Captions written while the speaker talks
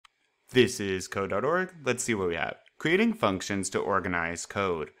This is code.org. Let's see what we have. Creating functions to organize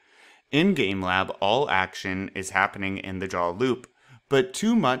code. In GameLab, all action is happening in the draw loop, but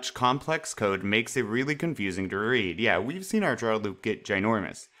too much complex code makes it really confusing to read. Yeah, we've seen our draw loop get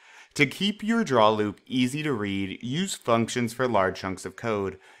ginormous. To keep your draw loop easy to read, use functions for large chunks of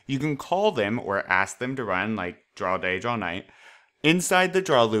code. You can call them or ask them to run, like draw day, draw night, inside the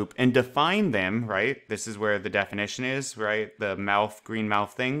draw loop and define them, right? This is where the definition is, right? The mouth, green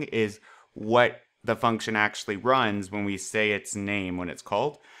mouth thing is what the function actually runs when we say its name when it's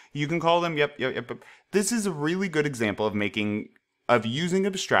called. You can call them, yep. This is a really good example of using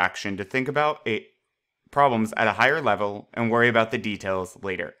abstraction to think about problems at a higher level and worry about the details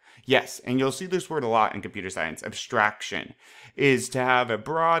later. Yes, and you'll see this word a lot in computer science. Abstraction is to have a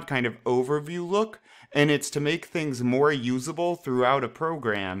broad kind of overview look, and it's to make things more usable throughout a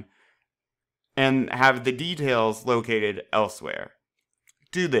program and have the details located elsewhere.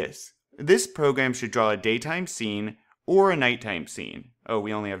 Do this. This program should draw a daytime scene or a nighttime scene. Oh,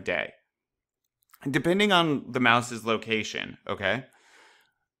 we only have day. Depending on the mouse's location, okay?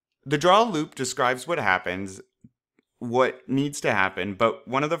 The draw loop describes what happens, what needs to happen, but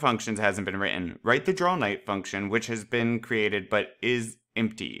one of the functions hasn't been written. Write the draw night function, which has been created but is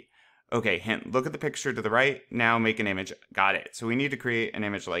empty. Okay, hint, look at the picture to the right, now make an image. Got it. So we need to create an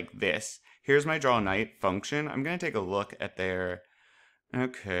image like this. Here's my draw night function. I'm going to take a look at their...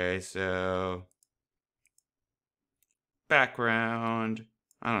 Okay, so... background.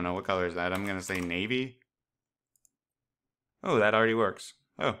 I don't know, what color is that? I'm going to say navy. Oh, that already works.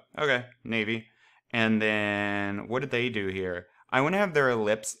 Oh, okay, navy. And then, what did they do here? I want to have their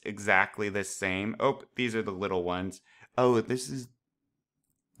ellipse exactly the same. Oh, these are the little ones. Oh,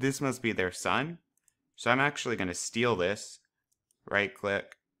 this must be their sun. So I'm actually going to steal this. Right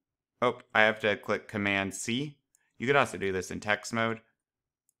click. Oh, I have to click Command C. You could also do this in text mode,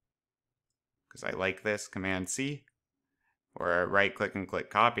 because I like this, Command C. Or right click and click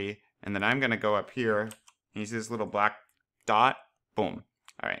copy. And then I'm going to go up here. You see this little black dot? Boom.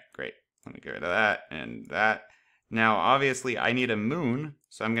 All right, great. Let me get rid of that and that. Now, obviously, I need a moon,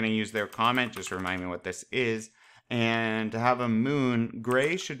 so I'm going to use their comment just to remind me what this is. And to have a moon,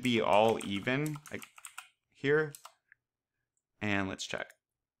 gray should be all even, like here. And let's check.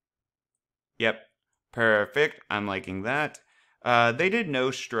 Yep, perfect. I'm liking that. They did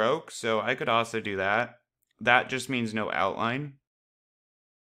no stroke, so I could also do that. That just means no outline.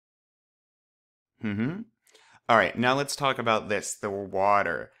 All right, now let's talk about this, the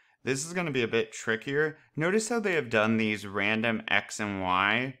water. This is going to be a bit trickier. Notice how they have done these random X and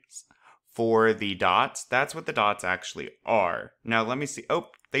Y for the dots. That's what the dots actually are. Now let me see. Oh,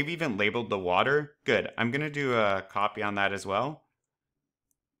 they've even labeled the water. Good. I'm going to do a copy on that as well,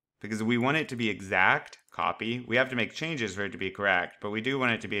 because we want it to be exact. Copy. We have to make changes for it to be correct, but we do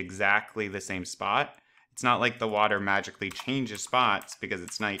want it to be exactly the same spot. It's not like the water magically changes spots because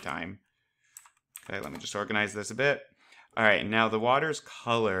it's nighttime. Okay, let me just organize this a bit. All right, now the water's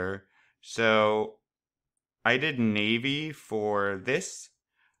color. So I did navy for this.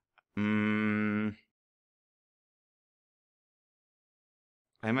 I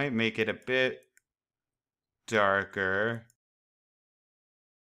might make it a bit darker.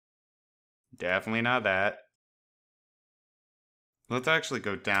 Definitely not that. Let's actually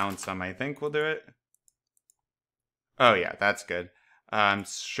go down some. I think we'll do it. Oh yeah, that's good.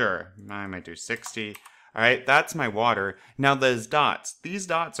 Sure, I might do 60. All right, that's my water. Now these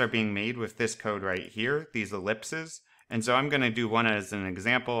dots are being made with this code right here, these ellipses. And so I'm going to do one as an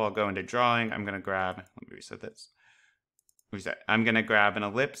example. I'll go into drawing. I'm going to grab, let me reset this. I'm going to grab an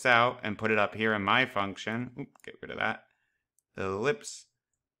ellipse out and put it up here in my function. Oop, get rid of that. The ellipse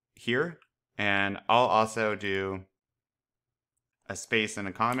here. And I'll also do a space and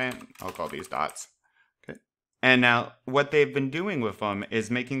a comment. I'll call these dots. Okay. And now what they've been doing with them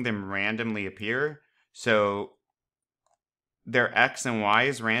is making them randomly appear. So their X and Y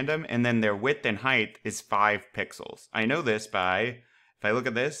is random, and then their width and height is 5 pixels. I know this by, if I look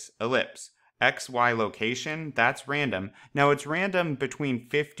at this, ellipse, X, Y location, that's random. Now it's random between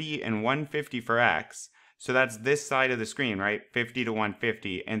 50 and 150 for X, so that's this side of the screen, right? 50 to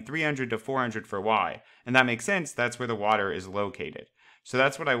 150, and 300 to 400 for Y. And that makes sense, that's where the water is located. So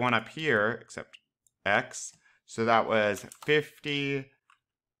that's what I want up here, except X. So that was 50...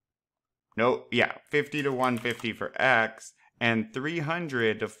 No, yeah, 50 to 150 for X, and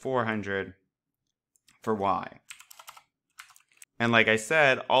 300 to 400 for Y. And like I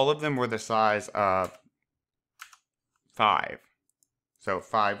said, all of them were the size of 5. So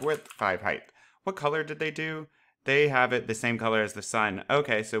 5 width, 5 height. What color did they do? They have it the same color as the sun.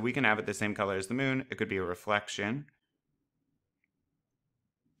 Okay, so we can have it the same color as the moon. It could be a reflection.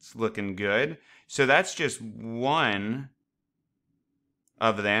 It's looking good. So that's just one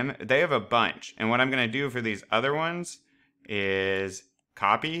of them. They have a bunch. And what I'm going to do for these other ones is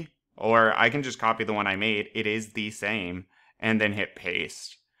copy, or I can just copy the one I made. It is the same, and then hit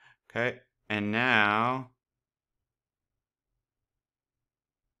paste. Okay. And now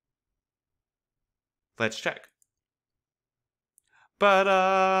let's check. But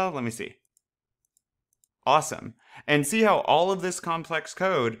let me see. Awesome. And see how all of this complex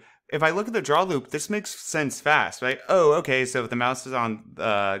code, if I look at the draw loop, this makes sense fast, right? Oh, okay, so if the mouse is on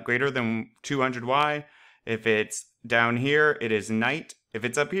greater than 200Y, if it's down here, it is night. If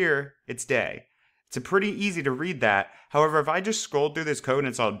it's up here, it's day. It's pretty easy to read that. However, if I just scrolled through this code and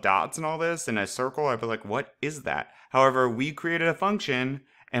it's all dots and all this in a circle, I'd be like, what is that? However, we created a function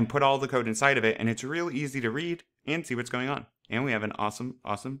and put all the code inside of it, and it's real easy to read and see what's going on. And we have an awesome,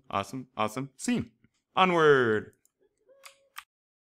 awesome, awesome, awesome scene. Onward!